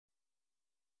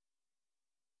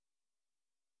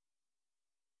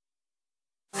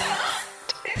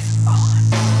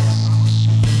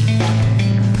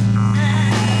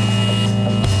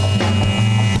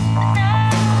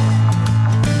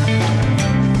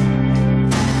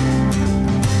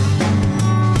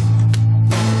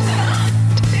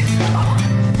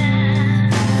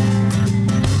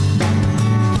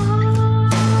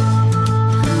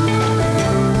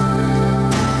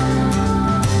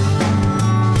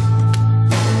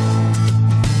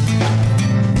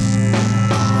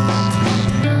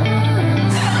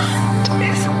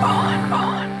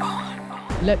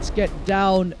let's get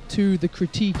down to the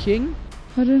critiquing.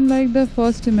 I didn't like the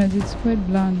first image, it's quite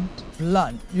blunt.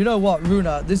 Blunt. You know what,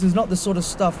 Runa, this is not the sort of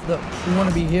stuff that we want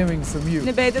to be hearing from you.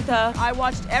 Nivedita, I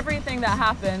watched everything that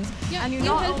happened. Yeah, and you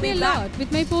helped me a lot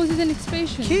with my poses and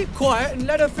expressions. Keep quiet and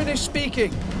let her finish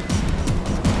speaking.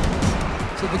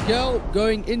 So the girl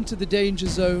going into the danger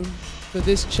zone for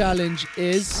this challenge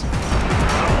is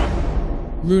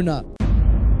Runa.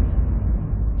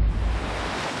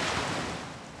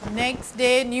 Next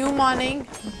day, new morning,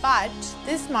 but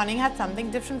this morning had something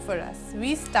different for us.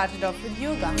 We started off with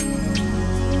yoga.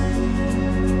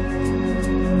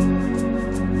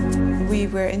 We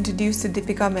were introduced to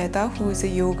Deepika Mehta, who is a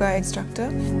yoga instructor.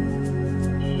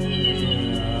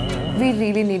 We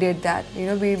really needed that. You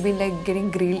know, we've been like getting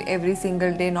grilled every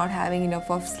single day, not having enough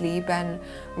of sleep and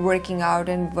working out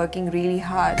and working really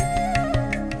hard.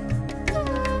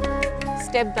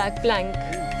 Step back plank.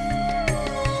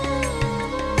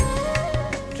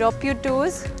 Drop your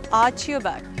toes, arch your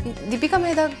back. Deepika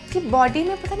Mehta की body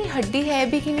में पता नहीं हड्डी है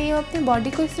भी कि नहीं, वो अपनी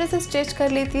बॉडी को इस तरह से स्ट्रेच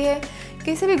कर लेती है,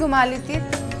 कैसे भी घुमा लेती है.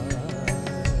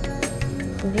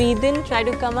 Breathe in, try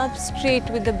to come up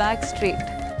straight with the back straight.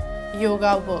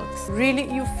 Yoga works. Really,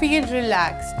 you feel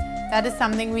relaxed. That is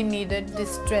something we needed.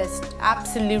 Distressed,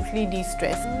 absolutely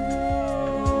de-stressed.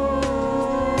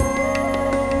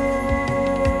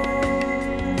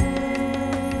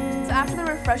 After the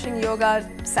refreshing yoga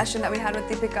session that we had with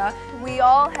Deepika, we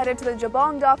all headed to the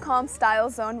jabong.com style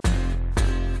zone.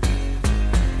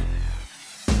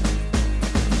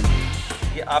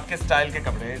 ये आपके style के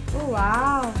कपड़े हैं।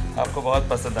 वाह! आपको बहुत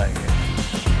पसंद आएंगे।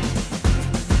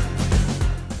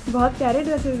 बहुत प्यारे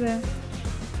ड्रेसेस हैं।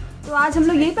 तो आज हम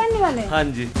लोग यही पहनने वाले हैं? हाँ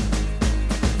जी।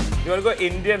 You want to go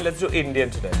Indian? Let's do Indian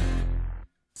today.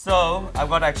 So I've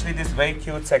got actually this very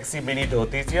cute, sexy mini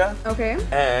dhotis here. Okay.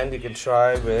 And you can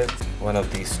try with one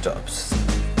of these tops.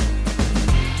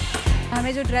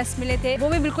 हमें जो ड्रेस मिले थे वो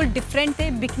भी बिल्कुल different थे,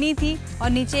 bikini थी और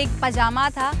नीचे एक पजामा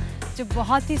था जो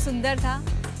बहुत ही सुंदर था।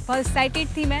 बहुत एक्साइटेड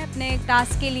थी मैं अपने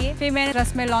टास्क के लिए। फिर मैं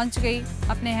ड्रेस में लॉन्च गई,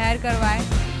 अपने हेयर करवाए।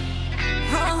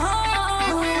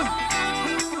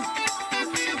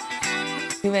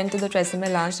 We went to the tresemme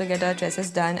lounge to get our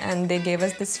dresses done, and they gave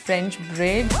us this French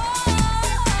braid.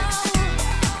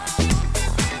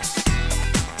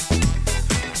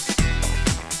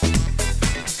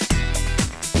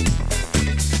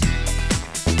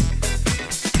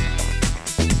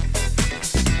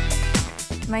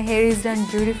 My hair is done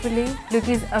beautifully. Look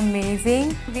is amazing.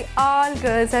 We all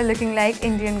girls are looking like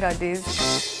Indian goddess.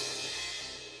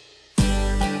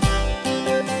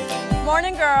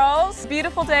 Morning, girls.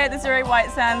 Beautiful day at the Zurich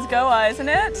White Sands Goa, isn't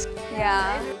it?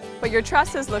 Yeah. But your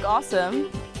tresses look awesome.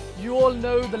 You all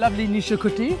know the lovely Nisha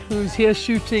Kuti, who's here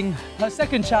shooting her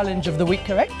second challenge of the week,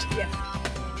 correct? Yes.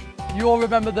 You all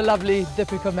remember the lovely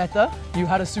Deepika Mehta. You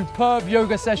had a superb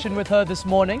yoga session with her this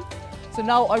morning. So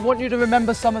now I want you to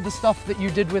remember some of the stuff that you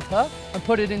did with her and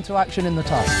put it into action in the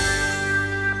task.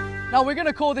 Now we're going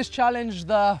to call this challenge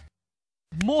the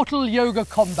Mortal Yoga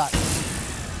Combat.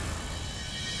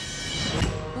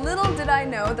 Little did I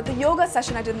know that the yoga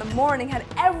session I did in the morning had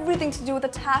everything to do with the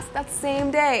task that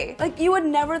same day. Like, you would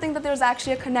never think that there's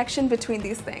actually a connection between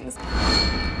these things.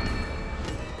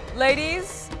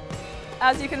 Ladies,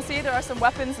 as you can see, there are some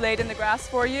weapons laid in the grass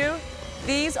for you.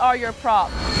 These are your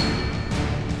props.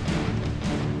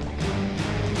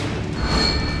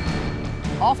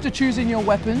 After choosing your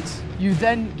weapons, you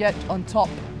then get on top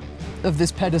of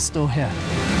this pedestal here.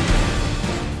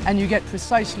 And you get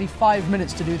precisely 5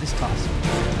 minutes to do this task.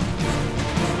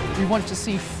 We want to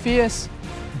see fierce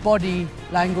body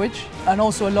language and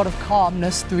also a lot of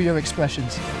calmness through your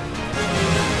expressions.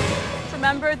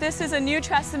 Remember, this is a new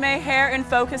Tresemme Hair in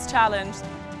Focus challenge.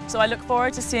 So I look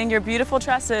forward to seeing your beautiful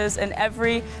tresses in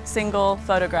every single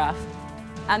photograph.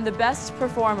 And the best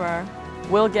performer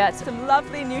will get some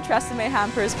lovely new Tresemme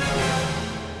hampers.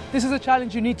 This is a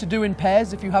challenge you need to do in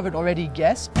pairs if you haven't already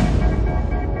guessed.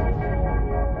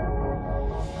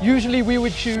 Usually we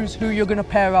would choose who you're going to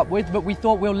pair up with, but we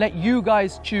thought we'll let you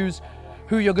guys choose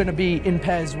who you're going to be in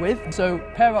pairs with. So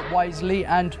pair up wisely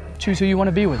and choose who you want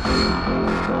to be with.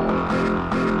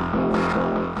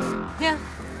 Yeah,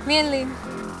 me and Leen.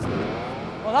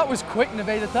 Well, that was quick,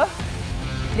 Nivedita.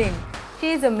 Leen. She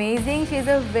is amazing. She is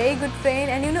a very good friend,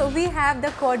 and you know, we have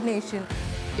the coordination.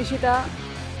 Ishita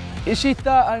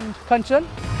and Kanchan.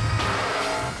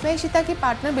 मैं इशिता की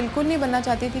partner बिल्कुल नहीं बनना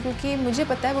चाहती थी क्योंकि मुझे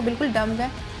पता है वो बिल्कुल डम्ब है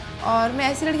और मैं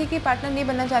ऐसी लड़की की पार्टनर नहीं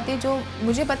बनना चाहती जो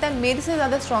मुझे पता है मेरे से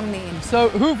ज़्यादा स्ट्रॉन्ग नहीं है. So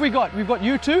who have we got? We've got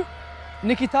you two,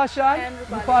 Nikitasha and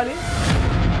Rupali.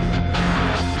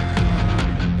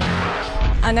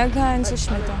 Anagha and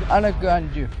Sushmita. Anagha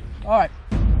and you. All right.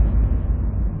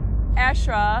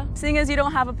 Ashra, seeing as you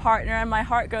don't have a partner and my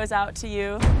heart goes out to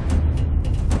you,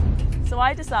 so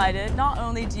I decided not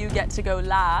only do you get to go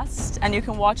last and you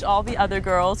can watch all the other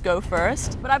girls go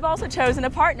first, but I've also chosen a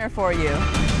partner for you.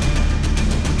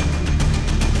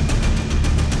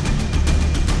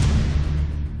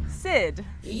 Sid.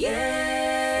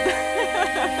 Yeah.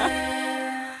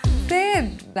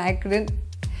 Sid. I couldn't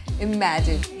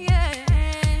imagine. Yeah.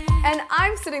 And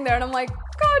I'm sitting there and I'm like,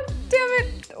 God damn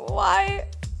it, why?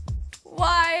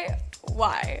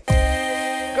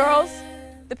 Girls,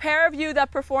 the pair of you that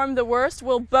perform the worst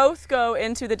will both go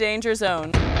into the danger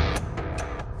zone.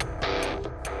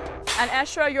 And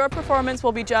Ashra, your performance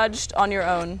will be judged on your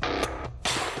own.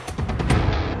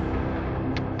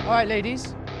 All right,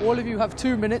 ladies, all of you have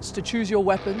 2 minutes to choose your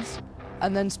weapons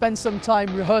and then spend some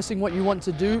time rehearsing what you want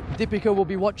to do. Deepika will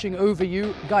be watching over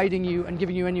you, guiding you and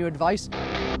giving you any advice.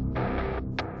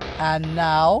 And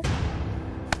now,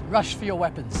 rush for your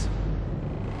weapons.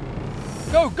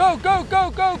 Go, go, go, go,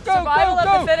 go, go, Survival go, go!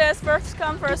 of the fittest, first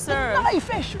come, first serve.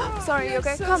 Fish! Sorry, you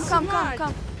okay?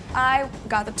 Come. I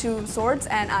got the 2 swords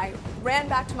and I ran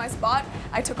back to my spot.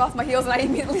 I took off my heels and I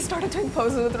immediately started doing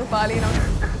poses with Rupali.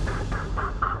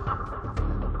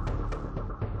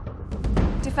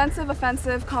 Defensive,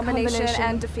 offensive, combination,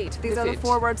 and defeat. These are the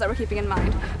 4 words that we're keeping in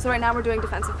mind. So right now we're doing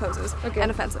defensive poses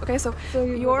and offensive. Okay, so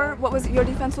your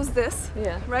defense was this,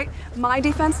 right? My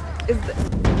defense is this.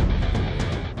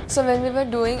 So when we were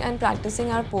doing and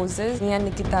practicing our poses, me and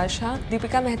Nikitasha,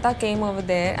 Deepika Mehta came over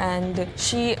there and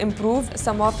she improved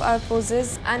some of our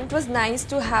poses. And it was nice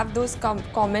to have those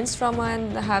comments from her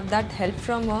and have that help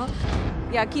from her.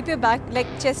 Yeah, keep your back, like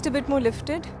chest a bit more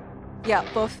lifted. Yeah,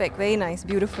 perfect. Very nice.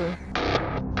 Beautiful.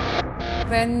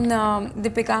 When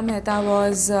Deepika Mehta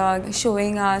was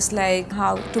showing us like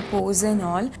how to pose and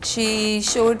all, she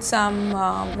showed some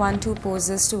 1-2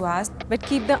 poses to us. But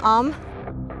keep the arm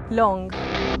long.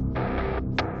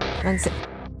 One sec.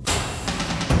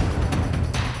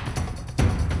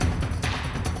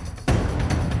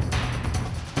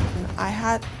 I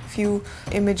had few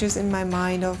images in my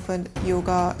mind of a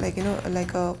yoga, like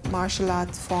like a martial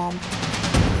arts form.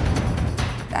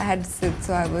 I had Sid,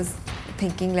 so I was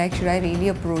thinking like, should I really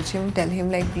approach him, tell him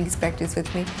like, please practice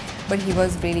with me. But he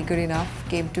was really good enough,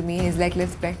 came to me, he's like,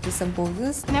 let's practice some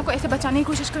poses. मैं आपको ऐसे बचाने की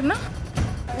कोशिश करना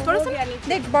थोड़ा सा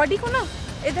देख बॉडी को ना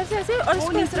इधर से ऐसे और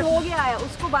इसको ऐसे हो गया है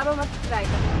उसको बार-बार मत ट्राई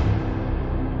कर।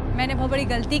 मैंने बहुत बड़ी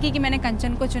गलती की कि मैंने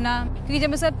कंचन को चुना क्योंकि जब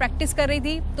मैं सब प्रैक्टिस कर रही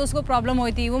थी तो उसको प्रॉब्लम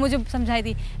हुई थी, वो मुझे समझाई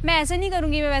थी मैं ऐसे नहीं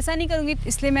करूँगी, मैं वैसा नहीं करूँगी,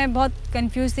 इसलिए मैं बहुत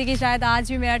कंफ्यूज थी कि शायद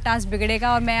आज भी मेरा टास्क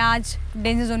बिगड़ेगा और मैं आज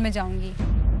डेंजर जोन में जाऊँगी।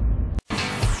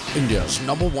 India's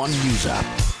 #1 news app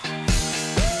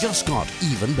just got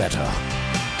even better.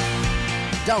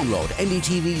 Download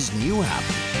NDTV's new app,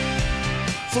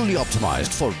 fully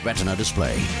optimized for retina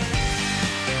display,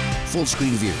 full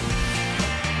screen view,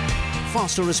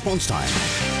 faster response time,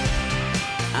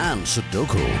 and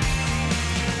Sudoku.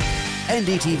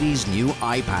 NDTV's new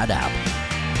iPad app.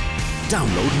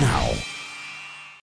 Download now.